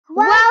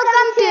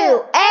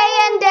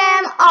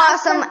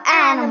awesome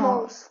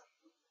animals!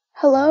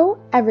 Hello,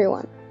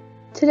 everyone.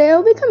 Today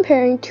I'll be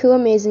comparing two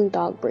amazing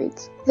dog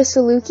breeds, the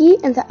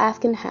Saluki and the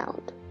Afghan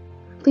Hound.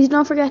 Please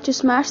don't forget to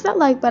smash that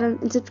like button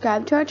and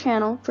subscribe to our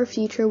channel for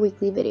future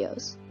weekly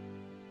videos.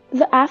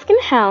 The Afghan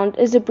Hound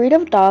is a breed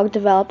of dog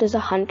developed as a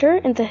hunter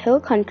in the hill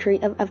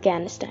country of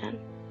Afghanistan.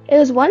 It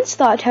was once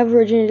thought to have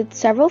originated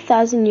several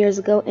thousand years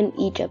ago in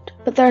Egypt,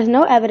 but there is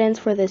no evidence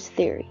for this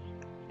theory.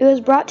 It was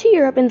brought to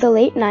Europe in the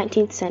late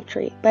 19th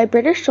century by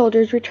British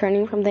soldiers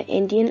returning from the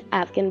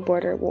Indian-Afghan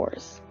border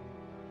wars.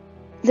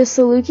 The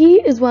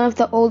Saluki is one of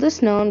the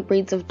oldest known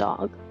breeds of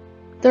dog.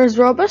 There is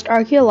robust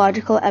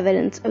archaeological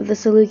evidence of the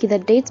Saluki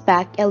that dates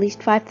back at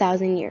least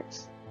 5,000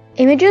 years.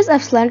 Images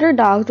of slender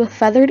dogs with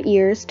feathered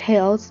ears,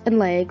 tails, and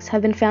legs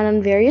have been found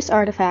on various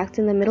artifacts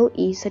in the Middle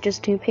East, such as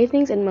tomb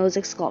paintings and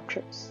mosaic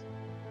sculptures.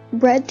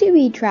 Bred to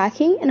be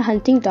tracking and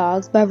hunting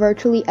dogs by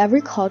virtually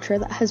every culture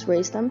that has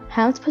raised them,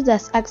 hounds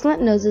possess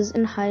excellent noses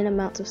and high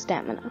amounts of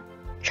stamina.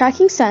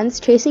 Tracking scents,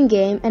 chasing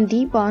game, and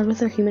deep bonds with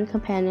their human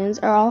companions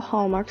are all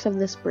hallmarks of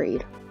this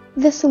breed.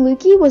 The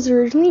Saluki was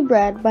originally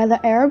bred by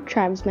the Arab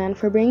tribesmen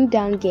for bringing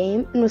down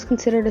game and was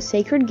considered a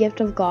sacred gift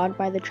of God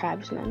by the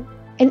tribesmen.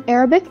 In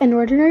Arabic, an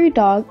ordinary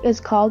dog is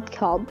called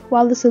kelb,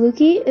 while the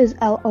Saluki is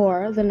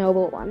el-or, the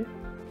noble one.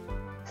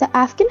 The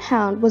Afghan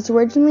Hound was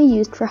originally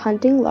used for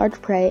hunting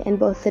large prey in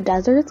both the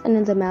deserts and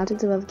in the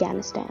mountains of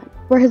Afghanistan,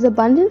 where his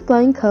abundant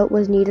flowing coat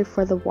was needed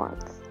for the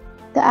warmth.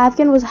 The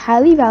Afghan was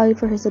highly valued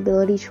for his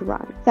ability to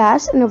run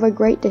fast and over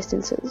great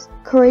distances,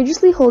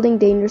 courageously holding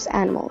dangerous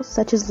animals,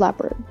 such as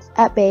leopards,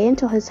 at bay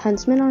until his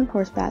huntsmen on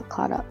horseback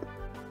caught up.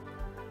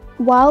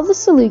 While the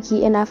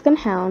Saluki and Afghan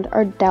Hound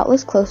are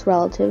doubtless close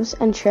relatives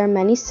and share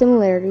many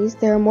similarities,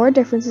 there are more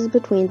differences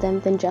between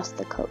them than just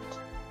the coat.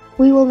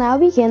 We will now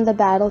begin the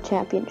battle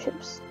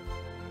championships.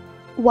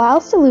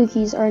 While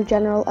Salukis are in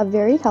general a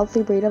very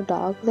healthy breed of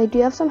dog, they do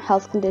have some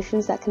health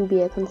conditions that can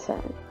be a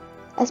concern,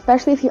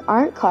 especially if you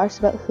aren't cautious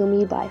about whom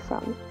you buy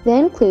from. They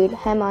include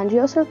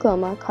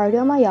hemangiosarcoma,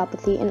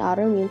 cardiomyopathy, and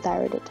autoimmune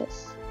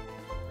thyroiditis.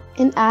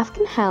 In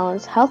Afghan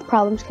Hounds, health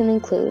problems can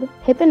include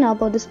hip and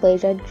elbow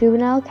dysplasia,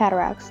 juvenile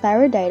cataracts,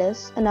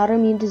 thyroiditis, an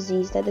autoimmune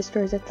disease that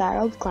destroys the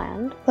thyroid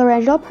gland,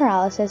 laryngeal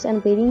paralysis,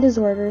 and bleeding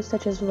disorders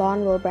such as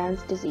von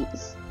Willebrand's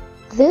disease.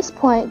 This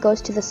point goes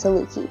to the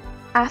Saluki.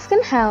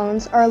 Afghan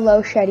Hounds are a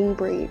low-shedding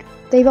breed.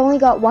 They've only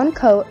got one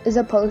coat as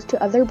opposed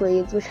to other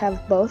breeds which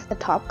have both a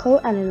top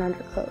coat and an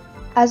undercoat.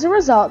 As a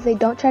result, they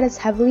don't shed as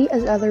heavily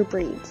as other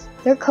breeds.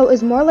 Their coat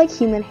is more like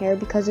human hair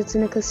because it's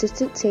in a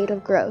consistent state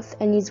of growth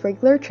and needs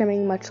regular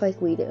trimming much like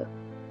we do.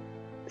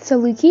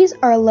 Salukis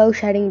are a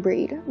low-shedding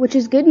breed, which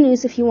is good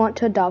news if you want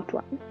to adopt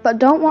one, but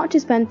don't want to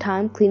spend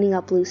time cleaning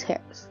up loose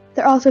hairs.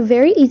 They're also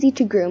very easy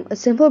to groom. A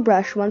simple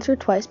brush once or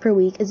twice per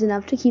week is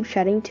enough to keep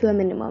shedding to a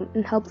minimum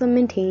and help them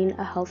maintain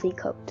a healthy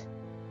coat.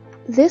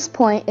 This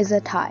point is a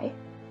tie.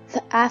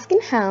 The Afghan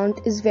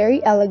Hound is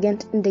very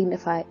elegant and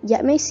dignified,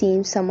 yet may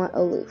seem somewhat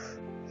aloof.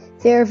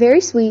 They are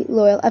very sweet,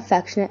 loyal,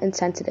 affectionate, and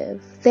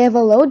sensitive. They have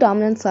a low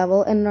dominance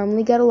level and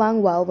normally get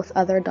along well with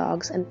other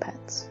dogs and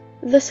pets.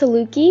 The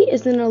Saluki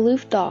is an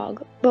aloof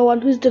dog, but one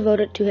who's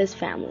devoted to his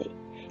family.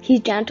 He's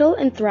gentle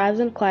and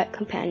thrives on quiet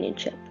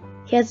companionship.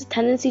 He has a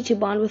tendency to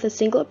bond with a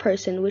single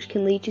person, which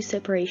can lead to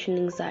separation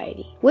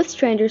anxiety. With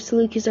strangers,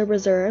 Salukis are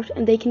reserved,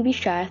 and they can be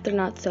shy if they're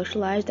not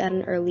socialized at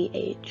an early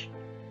age.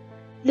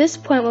 This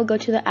point will go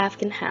to the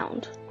Afghan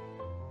Hound.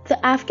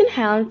 The Afghan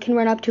Hound can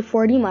run up to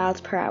 40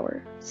 miles per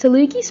hour.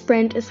 Saluki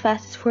sprint as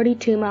fast as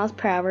 42 miles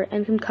per hour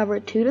and can cover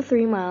 2 to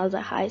 3 miles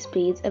at high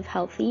speeds if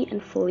healthy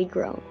and fully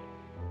grown.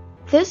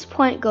 This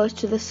point goes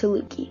to the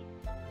Saluki.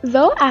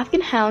 Though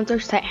Afghan Hounds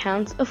are sight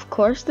hounds, of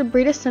course, the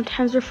breed is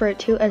sometimes referred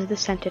to as the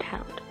scented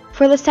hound,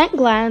 for the scent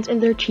glands in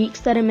their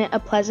cheeks that emit a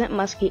pleasant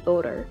musky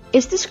odor.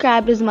 It's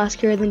described as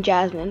muskier than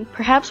jasmine,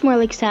 perhaps more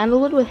like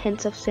sandalwood with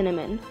hints of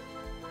cinnamon.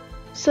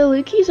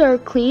 Salukis are a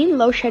clean,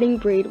 low-shedding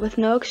breed with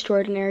no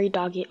extraordinary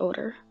doggy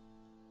odor.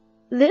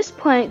 This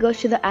point goes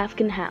to the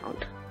Afghan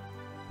Hound.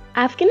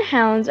 Afghan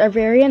Hounds are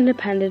very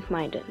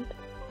independent-minded.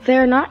 They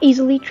are not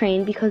easily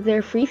trained because they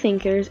are free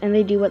thinkers and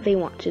they do what they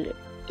want to do.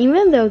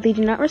 Even though they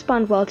do not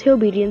respond well to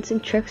obedience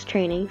and strict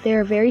training, they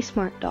are very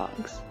smart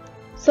dogs.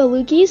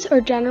 Salukis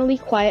are generally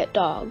quiet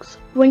dogs.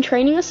 When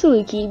training a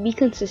Saluki, be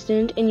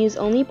consistent and use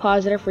only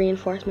positive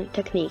reinforcement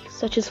techniques,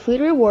 such as food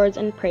rewards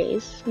and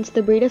praise, since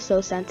the breed is so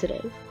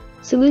sensitive.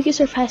 Salukis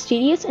are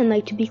fastidious and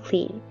like to be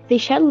clean. They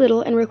shed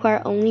little and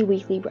require only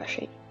weekly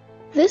brushing.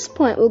 This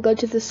point will go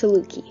to the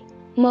Saluki.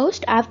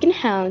 Most Afghan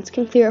Hounds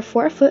can clear a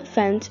 4-foot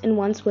fence in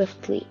one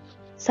swift leap.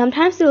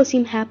 Sometimes they will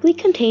seem happily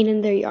contained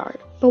in their yard,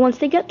 but once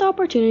they get the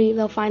opportunity,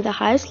 they'll find the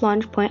highest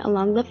launch point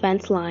along the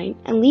fence line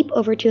and leap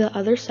over to the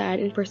other side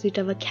in pursuit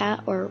of a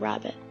cat or a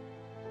rabbit.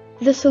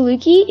 The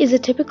Saluki is a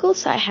typical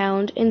sight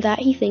hound in that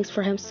he thinks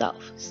for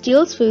himself,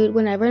 steals food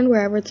whenever and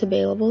wherever it's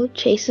available,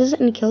 chases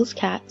and kills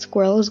cats,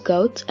 squirrels,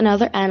 goats, and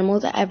other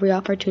animals at every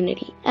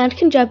opportunity, and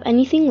can jump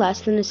anything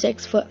less than a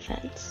 6-foot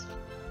fence.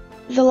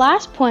 The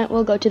last point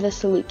will go to the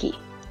Saluki.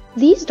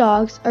 These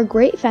dogs are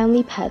great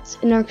family pets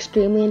and are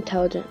extremely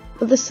intelligent.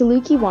 but the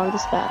Saluki won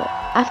this battle.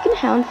 Afghan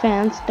Hound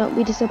fans, don't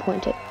be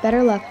disappointed.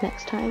 Better luck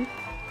next time.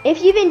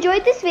 If you've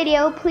enjoyed this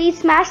video, please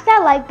smash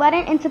that like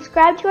button and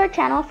subscribe to our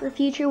channel for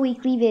future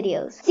weekly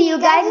videos. See you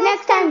guys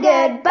next time.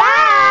 Goodbye!